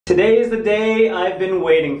Today is the day I've been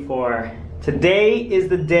waiting for. Today is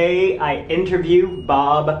the day I interview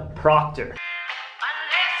Bob Proctor.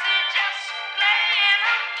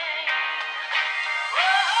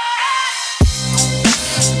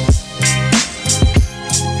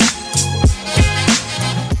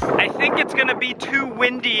 I think it's gonna be too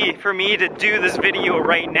windy for me to do this video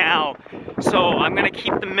right now, so I'm gonna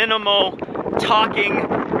keep the minimal talking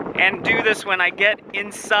and do this when I get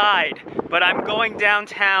inside. But I'm going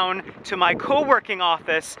downtown to my co-working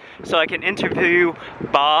office so I can interview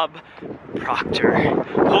Bob Proctor.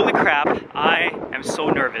 Holy crap, I am so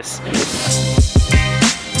nervous.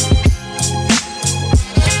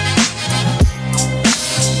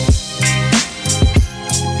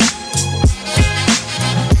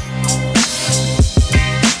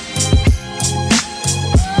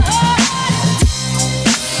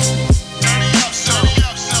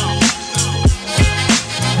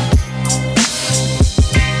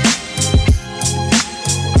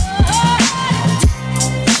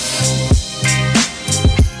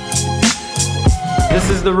 This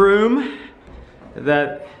is the room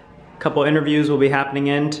that a couple interviews will be happening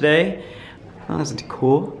in today. Oh, isn't it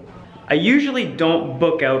cool? I usually don't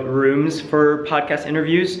book out rooms for podcast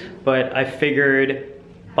interviews, but I figured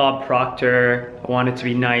Bob Proctor, I want it to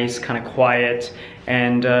be nice, kind of quiet,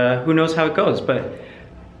 and who knows how it goes, but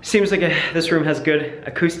seems like this room has good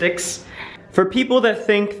acoustics. For people that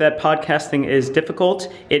think that podcasting is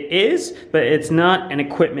difficult, it is, but it's not an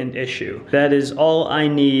equipment issue. That is all I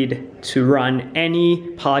need to run any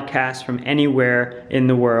podcast from anywhere in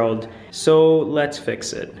the world. So let's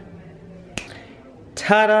fix it.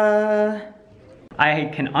 Ta-da!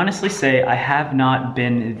 I can honestly say I have not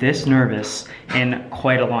been this nervous in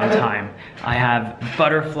quite a long time. I have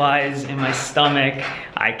butterflies in my stomach.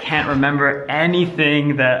 I can't remember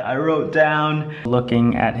anything that I wrote down.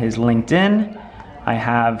 Looking at his LinkedIn, I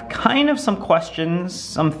have kind of some questions,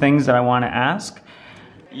 some things that I want to ask.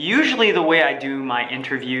 Usually the way I do my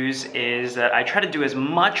interviews is that I try to do as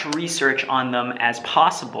much research on them as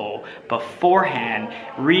possible beforehand,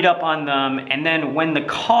 read up on them, and then when the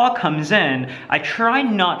call comes in, I try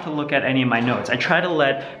not to look at any of my notes. I try to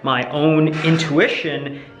let my own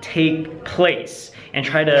intuition take place and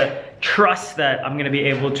try to trust that I'm gonna be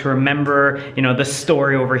able to remember, you know, this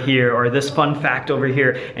story over here or this fun fact over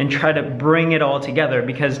here and try to bring it all together,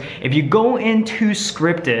 because if you go in too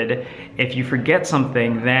scripted, if you forget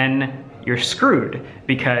something, then you're screwed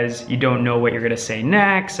because you don't know what you're gonna say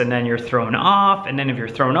next, and then you're thrown off, and then if you're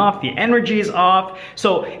thrown off, the energy is off.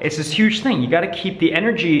 So it's this huge thing. You gotta keep the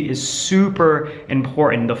energy is super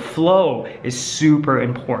important. The flow is super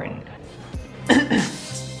important.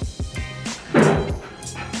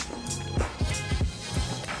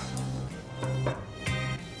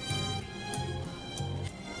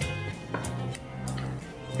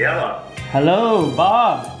 Hello. Hello,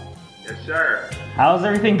 Bob. Yes, sir. How's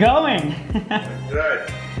everything going?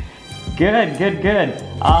 Good. Good, good, good.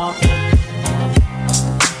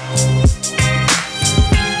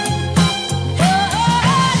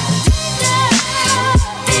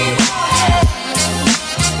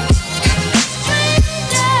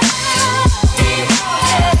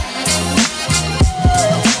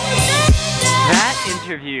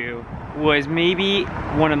 Interview was maybe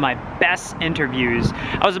one of my best interviews.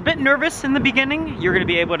 I was a bit nervous in the beginning. You're gonna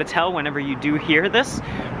be able to tell whenever you do hear this,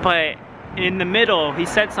 but in the middle, he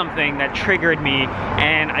said something that triggered me,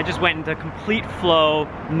 and I just went into complete flow,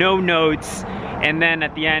 no notes, and then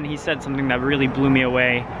at the end, he said something that really blew me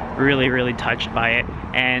away, really touched by it,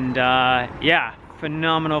 and yeah.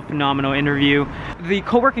 Phenomenal interview. The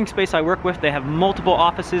co-working space I work with, they have multiple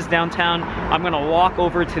offices downtown. I'm gonna walk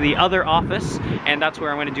over to the other office, and that's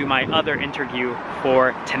where I'm gonna do my other interview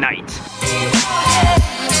for tonight.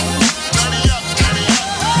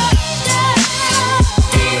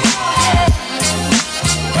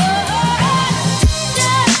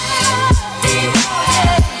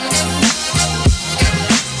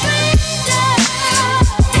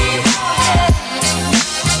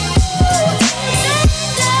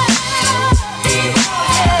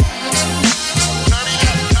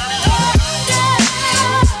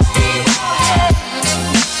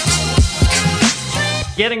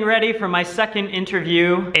 Getting ready for my second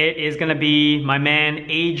interview. It is gonna be my man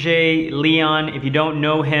AJ Leon. If you don't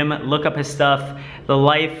know him, look up his stuff. The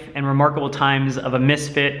Life and Remarkable Times of a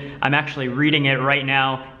Misfit. I'm actually reading it right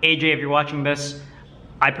now. AJ, if you're watching this,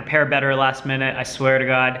 I prepare better last minute, I swear to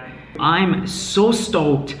God. I'm so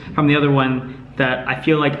stoked from the other one that I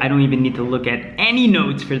feel like I don't even need to look at any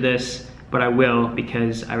notes for this, but I will,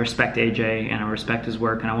 because I respect AJ and I respect his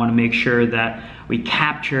work, and I want to make sure that we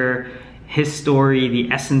capture his story, the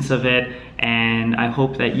essence of it, and I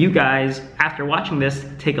hope that you guys, after watching this,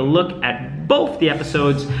 take a look at both the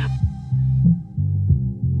episodes.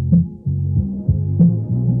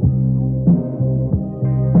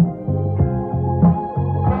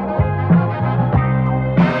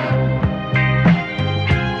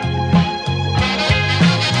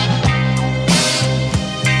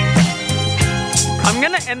 I'm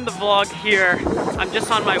gonna end the vlog here. I'm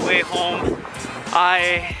just on my way home.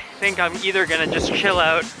 I think I'm either gonna just chill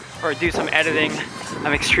out or do some editing.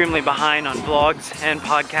 I'm extremely behind on vlogs and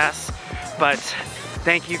podcasts, but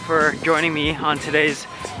thank you for joining me on today's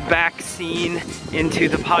back scene into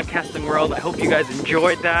the podcasting world. I hope you guys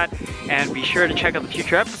enjoyed that, and be sure to check out the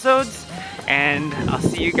future episodes, and I'll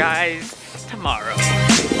see you guys tomorrow.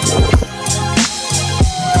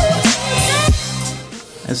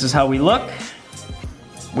 This is how we look.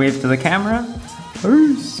 Wave to the camera.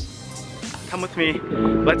 Peace. Come with me.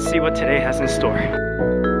 Let's see what today has in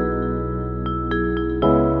store.